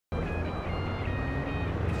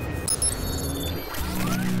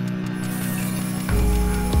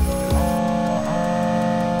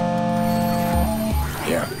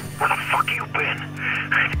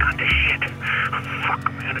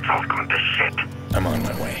I'm on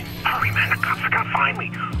my way. Hurry, man, the cops are gonna find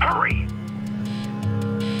me. Hurry!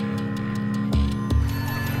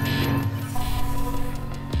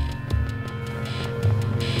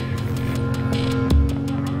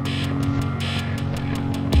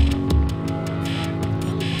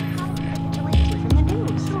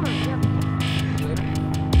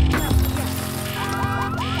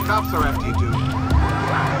 Cops are after you, dude.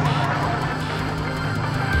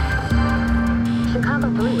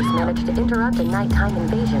 Chicago police managed to interrupt a nighttime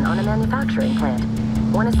invasion on a manufacturing plant.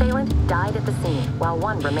 One assailant died at the scene, while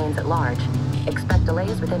one remains at large. Expect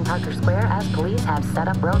delays within Parker Square as police have set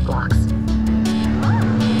up roadblocks.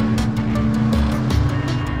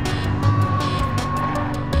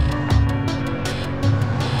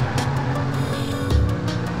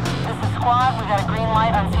 This is Squad. We got a green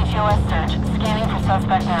light on CTOS search. Scanning for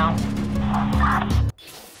suspect now.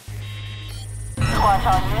 Squad to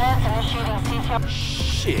all units, initiating CTOS.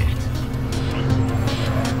 Shit.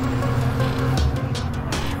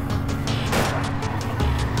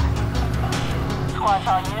 Squad to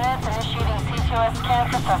all units, initiating CTOS scan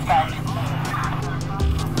for suspect.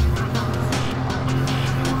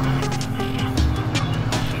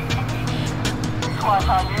 Squad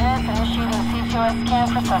to all units, initiating CTOS scan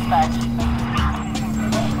for suspect.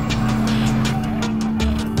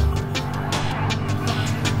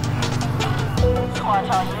 Squad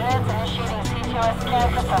to all units, initiating CTOS scan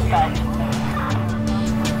for suspect.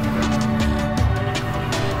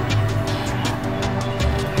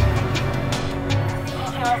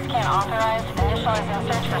 CTOS scan authorized. Initializing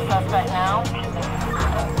search for suspect now.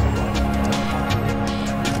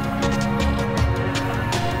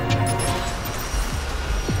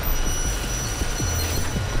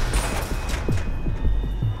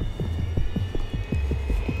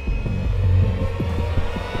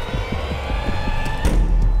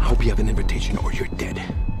 Hope you have an invitation or you're dead.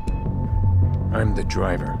 I'm the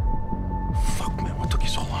driver. Fuck, man, what took you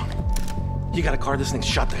so long? You got a car, this thing's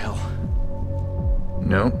shot to hell.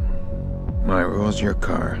 No. My rule's your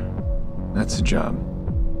car. That's the job.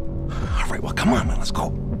 All right, well, come on, man, let's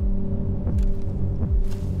go.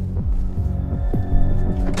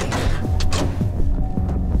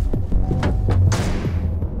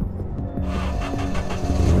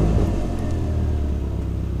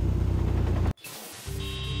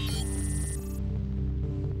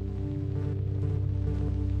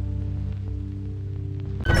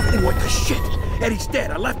 Everything went to shit. Eddie's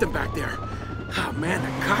dead. I left him back there. Oh, man,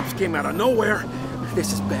 the cops came out of nowhere.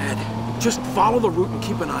 This is bad. Just follow the route and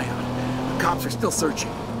keep an eye out. The cops are still searching.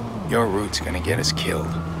 Your route's gonna get us killed.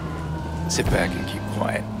 Sit back and keep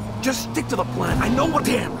quiet. Just stick to the plan. I know what.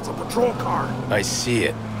 Damn, it's a patrol car. I see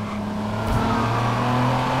it.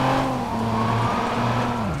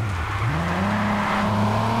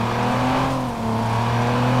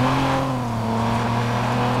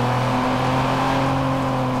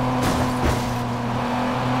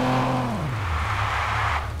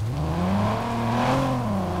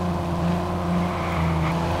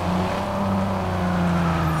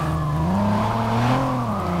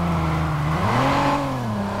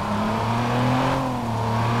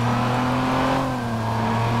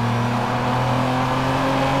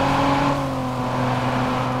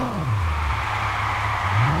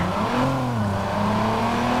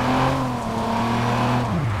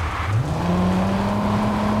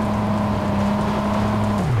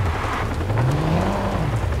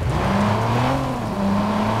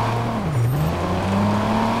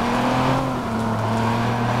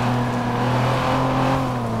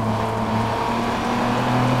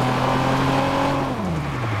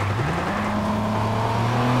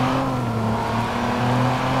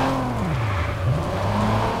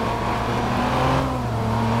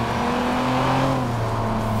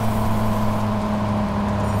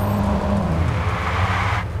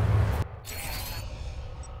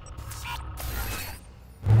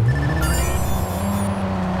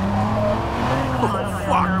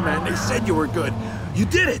 They said you were good. You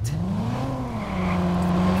did it!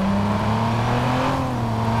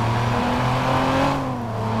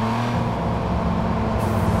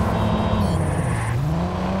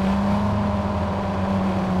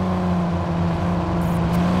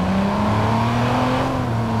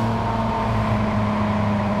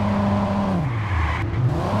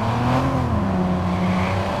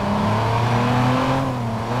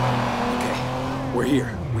 Okay, we're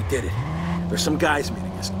here. We did it. There's some guys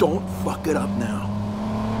meeting us. Don't fuck it up now.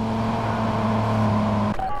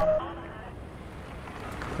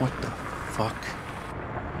 What the fuck?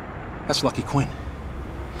 That's Lucky Quinn.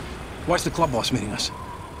 Why's the club boss meeting us?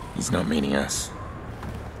 He's not meeting us.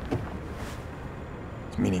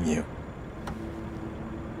 He's meeting you.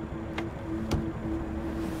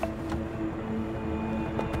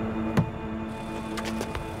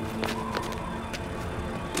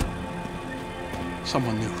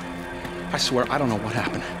 Someone knew. I swear, I don't know what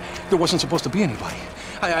happened. There wasn't supposed to be anybody.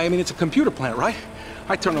 I mean, it's a computer plant, right?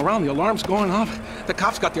 I turn around, the alarm's going off. The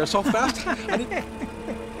cops got there so fast. I didn't...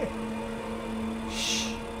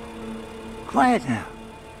 Shh. Quiet now.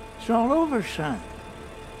 It's all over, son.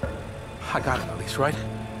 I got it, at least, right?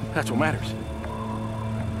 That's what matters.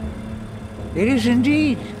 It is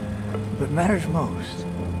indeed what matters most.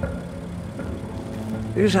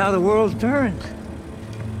 This is how the world turns.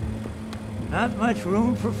 Not much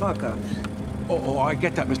room for fuck-ups. Oh, I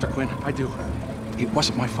get that, Mr. Quinn. I do. It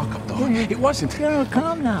wasn't my fuck-up, though. It wasn't. No,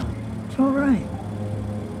 calm now. It's all right.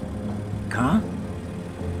 Calm?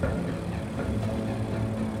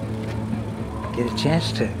 Get a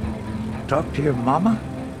chance to talk to your mama?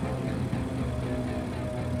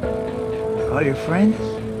 All your friends?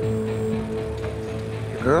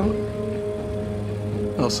 Your girl?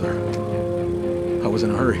 No, sir. I was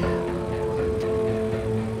in a hurry.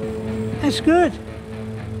 That's good.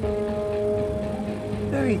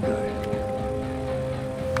 Very good.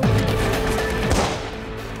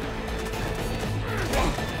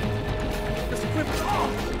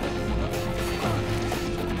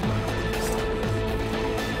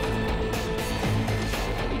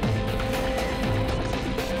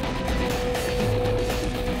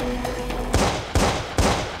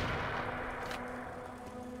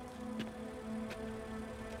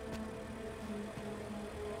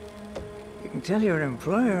 Tell your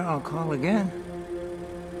employer I'll call again.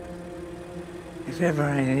 If ever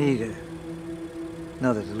I need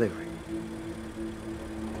another delivery.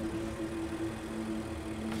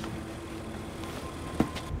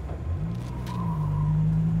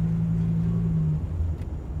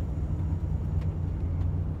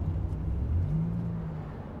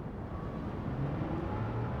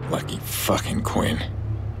 Lucky fucking Quinn.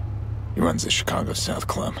 He runs the Chicago South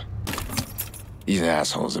Club. These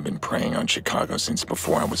assholes have been preying on Chicago since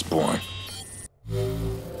before I was born.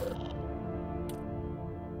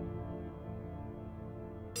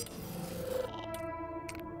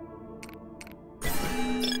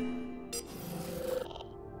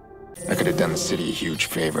 I could have done the city a huge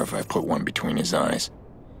favor if I put one between his eyes.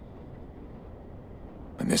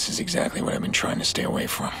 But this is exactly what I've been trying to stay away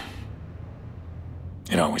from.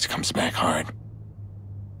 It always comes back hard.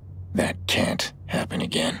 That can't happen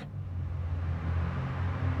again.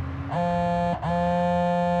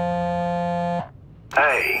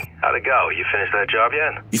 Hey, how'd it go? You finished that job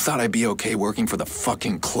yet? You thought I'd be okay working for the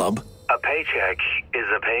fucking club? A paycheck is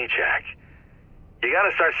a paycheck. You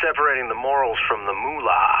gotta start separating the morals from the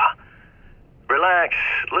moolah. Relax.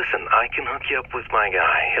 Listen, I can hook you up with my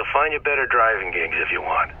guy. He'll find you better driving gigs if you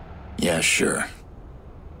want. Yeah, sure.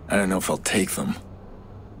 I don't know if I'll take them.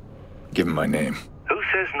 Give him my name. Who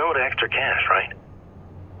says no to extra cash, right?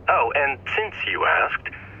 Oh, and since you asked,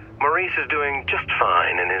 Maurice is doing just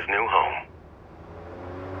fine in his new home.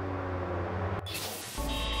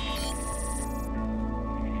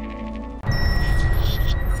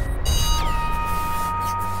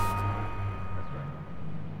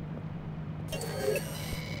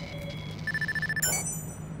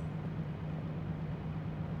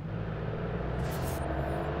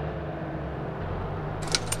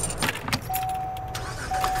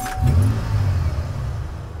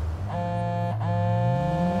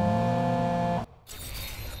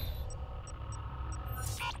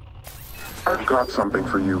 I've got something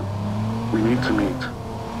for you. We need to meet.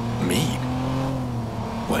 Meet?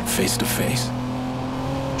 What, face to face?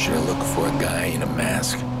 Should I look for a guy in a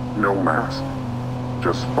mask? No mask.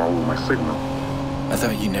 Just follow my signal. I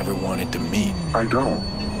thought you never wanted to meet. I don't.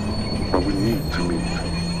 But we need to meet.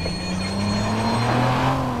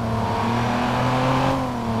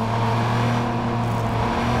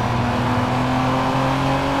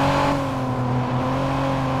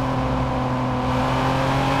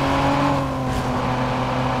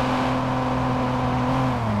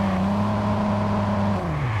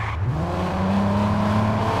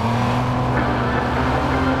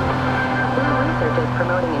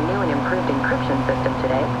 Promoting a new and improved encryption system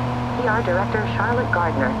today. PR Director Charlotte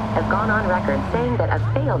Gardner has gone on record saying that a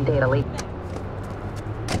failed data leak